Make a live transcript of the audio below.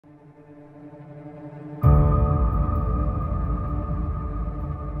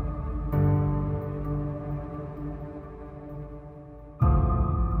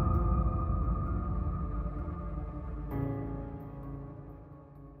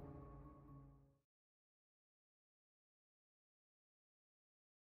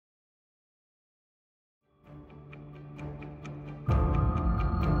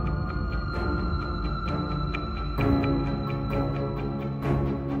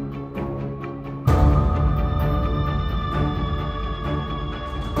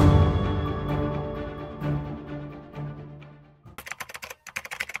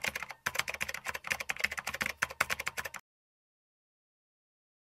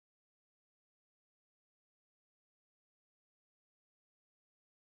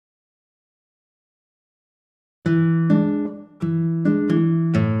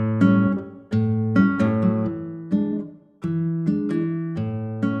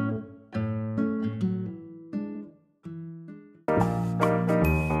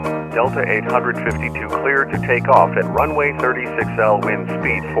Delta 852 cleared to take off at runway 36L, wind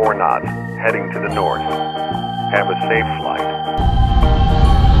speed 4 knots, heading to the north. Have a safe flight.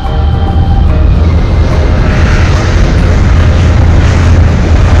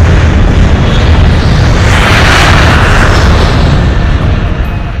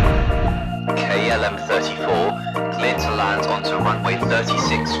 KLM-34, cleared to land onto runway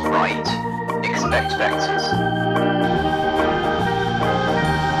 36 right. Expect vectors.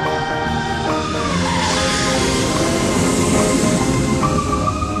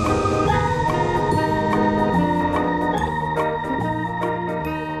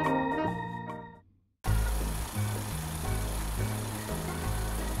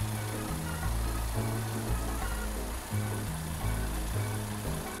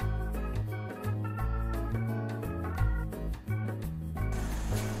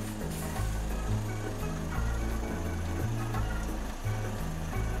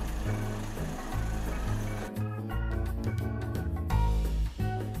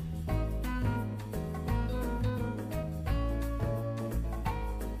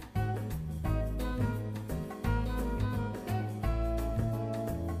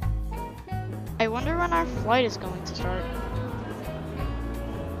 I wonder when our flight is going to start.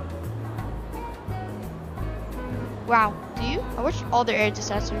 Wow, do you? I watched all the air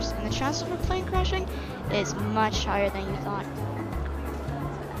disasters and the chance of a plane crashing is much higher than you thought.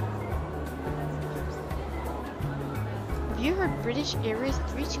 Have you heard British Airways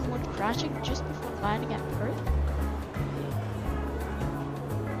 321 crashing just before landing at Perth?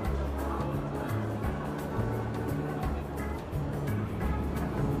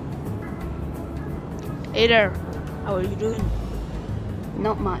 Hey there, how are you doing?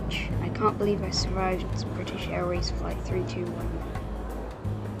 Not much. I can't believe I survived British Airways Flight 321.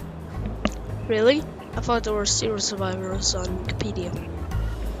 Really? I thought there were 0 survivors on Wikipedia.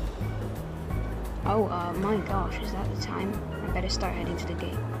 Oh, my gosh, is that the time? I better start heading to the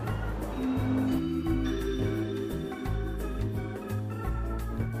gate.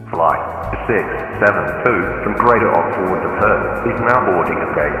 Flight 672 from Greater Oxford to Perth is now boarding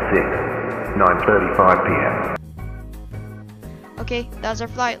at gate 6. 9:35 p.m. Okay, that's our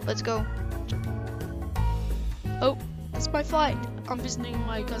flight. Let's go. Oh, that's my flight. I'm visiting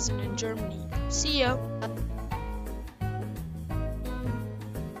my cousin in Germany. See ya.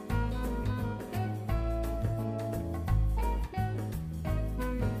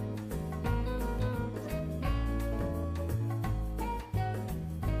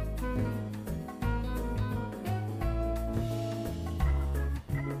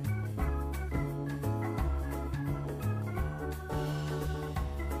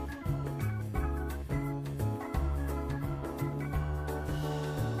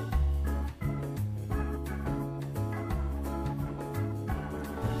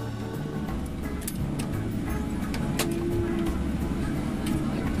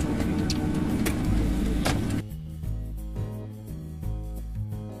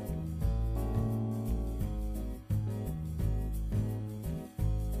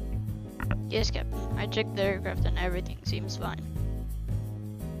 Yes, Captain. I checked the aircraft and everything seems fine.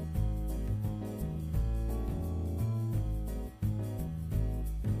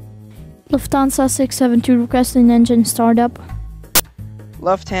 Lufthansa 672 requesting engine startup.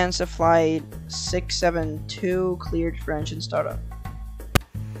 Lufthansa flight 672 cleared for engine startup.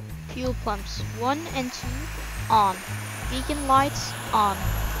 Fuel pumps 1 and 2 on. Beacon lights on.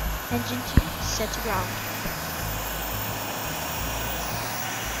 Engine 2 set to ground.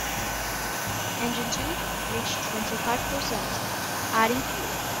 Engine 2 reached 25%. Adding fuel.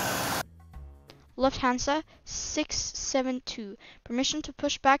 Lufthansa 672. Permission to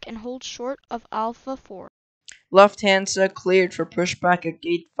push back and hold short of Alpha 4. Lufthansa cleared for pushback at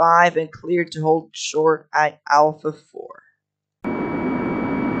gate 5 and cleared to hold short at Alpha 4.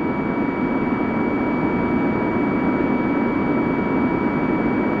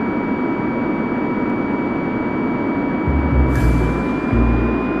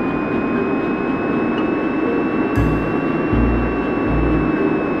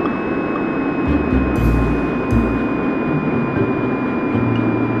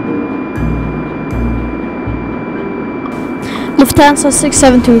 Lufthansa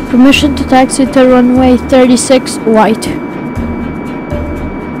 672, permission to taxi to runway 36 right.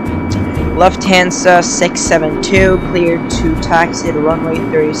 Lufthansa 672 cleared to taxi to runway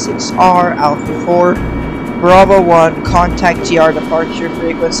 36R, Alpha 4. Bravo 1, contact GR departure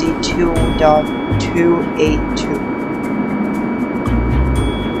frequency 2.282.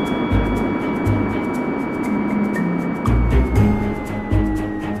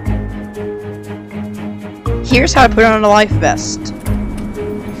 Here's how to put on a life vest.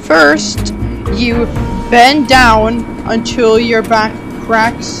 first, you bend down until your back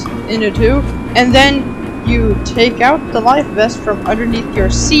cracks into two, and then you take out the life vest from underneath your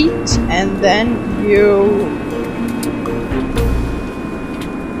seat, and then you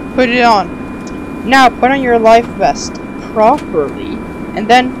put it on. Now put on your life vest properly, and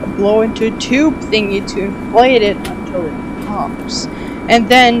then blow into a tube thingy to inflate it until it pops. And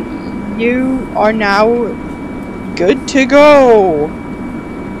then you are now good to go.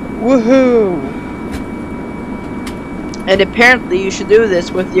 Woohoo! And apparently you should do this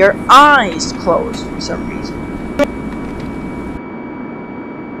with your eyes closed for some reason.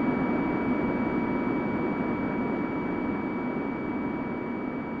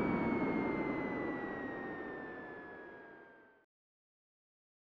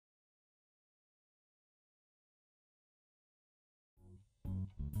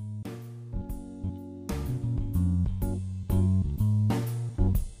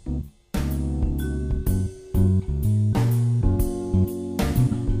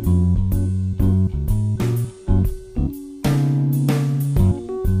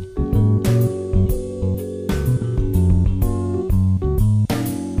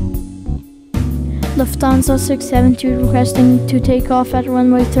 Lufthansa 672 requesting to take off at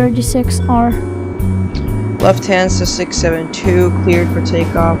runway 36R. Lufthansa 672 cleared for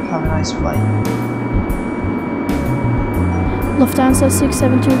takeoff. Have a nice flight. Lufthansa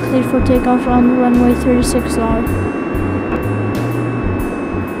 672 cleared for takeoff on runway 36R.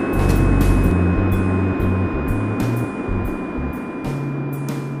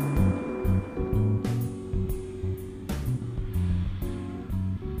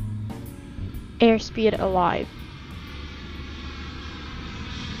 Airspeed alive.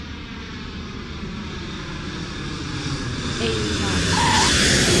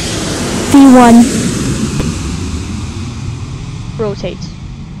 V1. Rotate.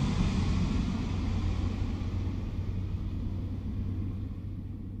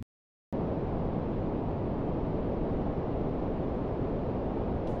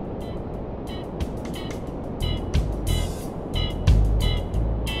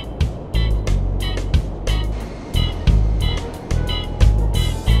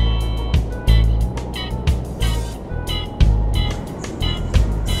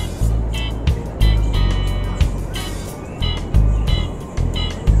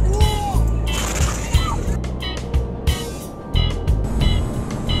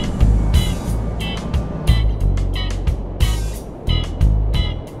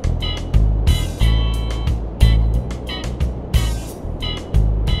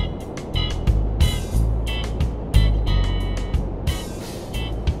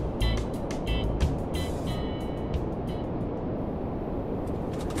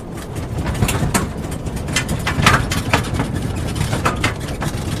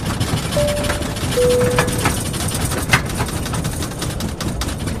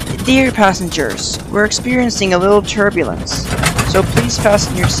 Dear passengers, we're experiencing a little turbulence, so please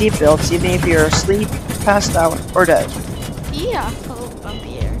fasten your seatbelts even if you're asleep, passed out, or dead. Yeah, hello,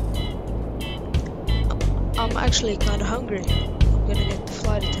 bumpy air. I'm actually kinda hungry. I'm gonna get the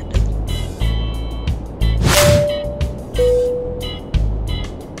flight attendant.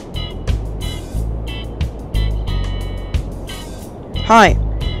 Hi,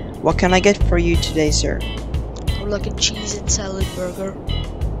 what can I get for you today, sir? I'm like a cheese and salad burger.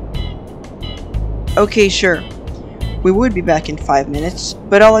 Okay, sure. We would be back in 5 minutes,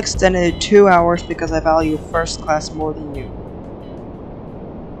 but I'll extend it to 2 hours because I value first class more than you.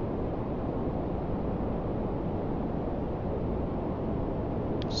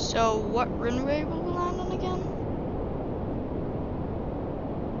 So, what runway will we land on again?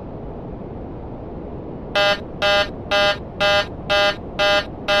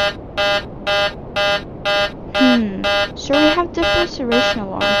 So we have depressurisation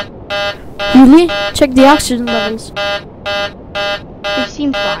alarm. Really? Check the oxygen levels. They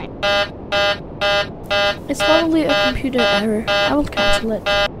seem fine. It's probably a computer error. I will cancel it.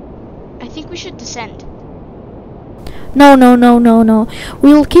 I think we should descend. No.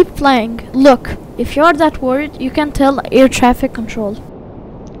 We will keep flying. Look, if you're that worried, you can tell air traffic control.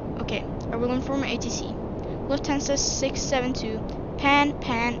 Okay, I will inform ATC. Lufthansa 672, pan.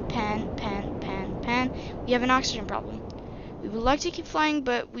 We have an oxygen problem. We would like to keep flying,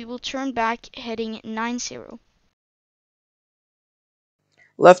 but we will turn back heading 90.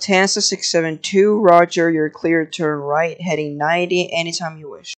 Lufthansa 672, roger, you're clear to turn right, heading 90 anytime you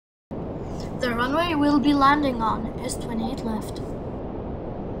wish. The runway we'll be landing on is 28 left.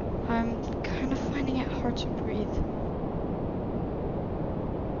 I'm kind of finding it hard to breathe.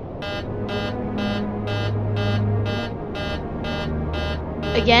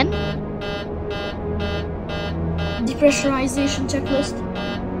 Again? Depressurization checklist.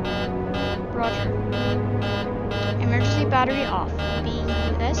 Roger. Emergency battery off.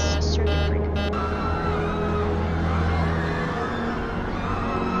 BUS circuit breaker.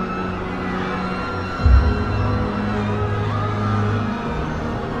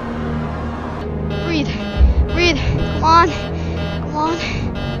 Breathe. Breathe. Come on. Come on.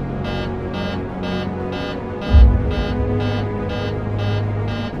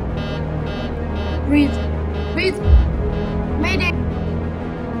 Breathe. Breathe. Mayday.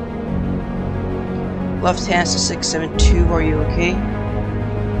 Lufthansa 672, are you okay?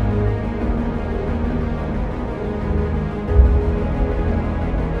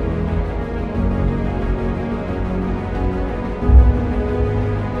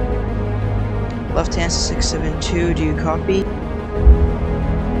 Lufthansa 672, do you copy?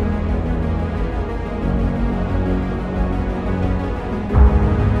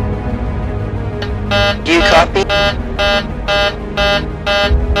 Do you copy?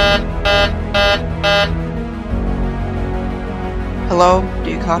 Hello, do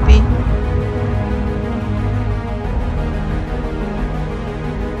you copy?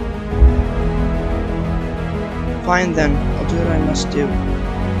 Fine then, I'll do what I must do.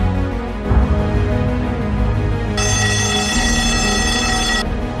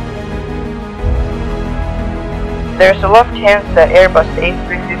 There's a Lufthansa Airbus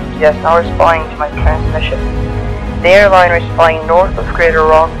A350 that's now responding to my transmission. The airliner is flying north of Greater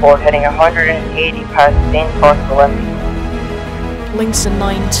Rockport, heading 180 past St. Bartholomew. Links in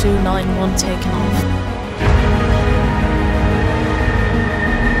 9291 taken off.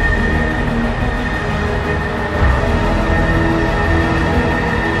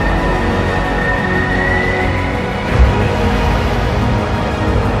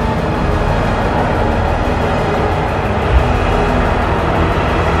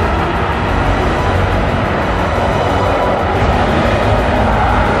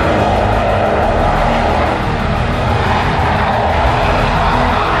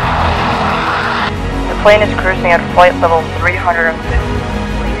 The plane is cruising at flight level 350.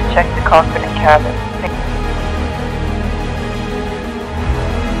 Please check the cockpit and cabin.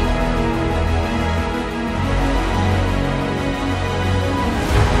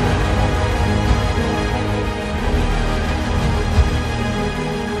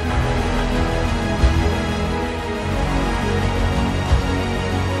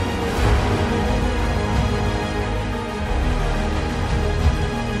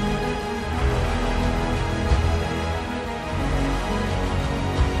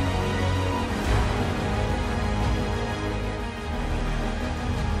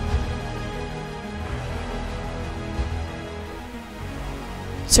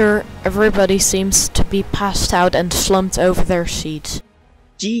 Sir, everybody seems to be passed out and slumped over their seats.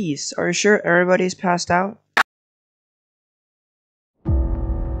 Jeez, are you sure everybody's passed out?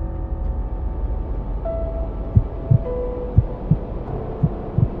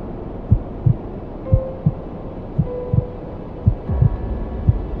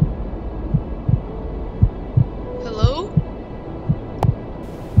 Hello?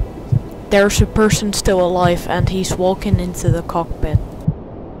 There's a person still alive and he's walking into the cockpit.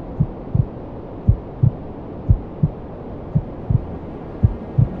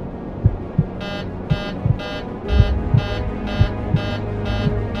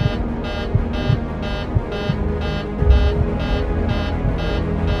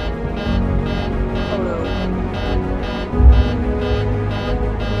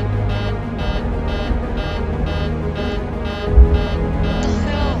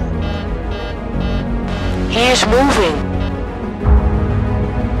 He is moving.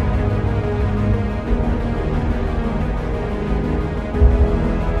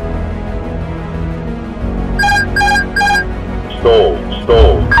 Stall.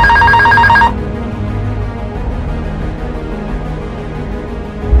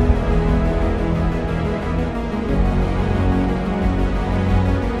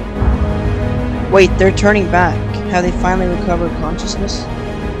 Wait, they're turning back. Have they finally recovered consciousness?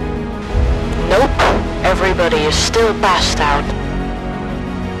 Nope. Everybody is still passed out.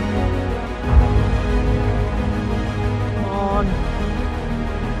 Come on.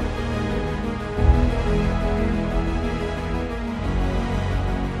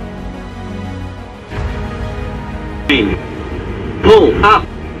 Pull up.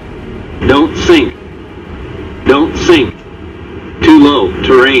 Don't sink. Don't sink. Too low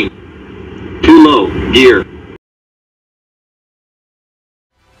terrain. Too low gear.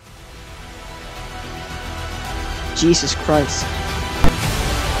 Jesus Christ.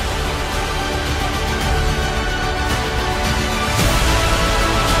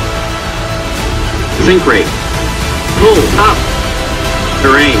 Sink rate. Pull up.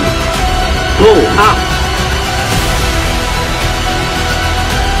 Terrain. Pull up.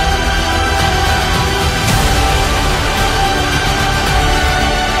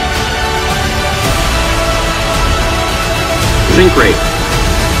 Sink rate.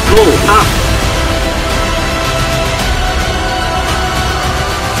 Pull up.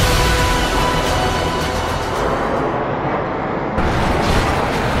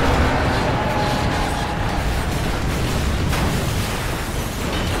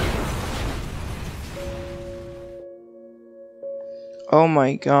 Oh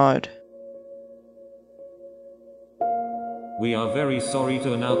my god. We are very sorry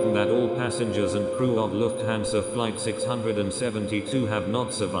to announce that all passengers and crew of Lufthansa Flight 672 have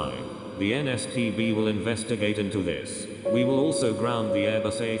not survived. The NSTB will investigate into this. We will also ground the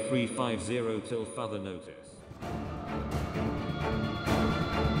Airbus A350 till further notice.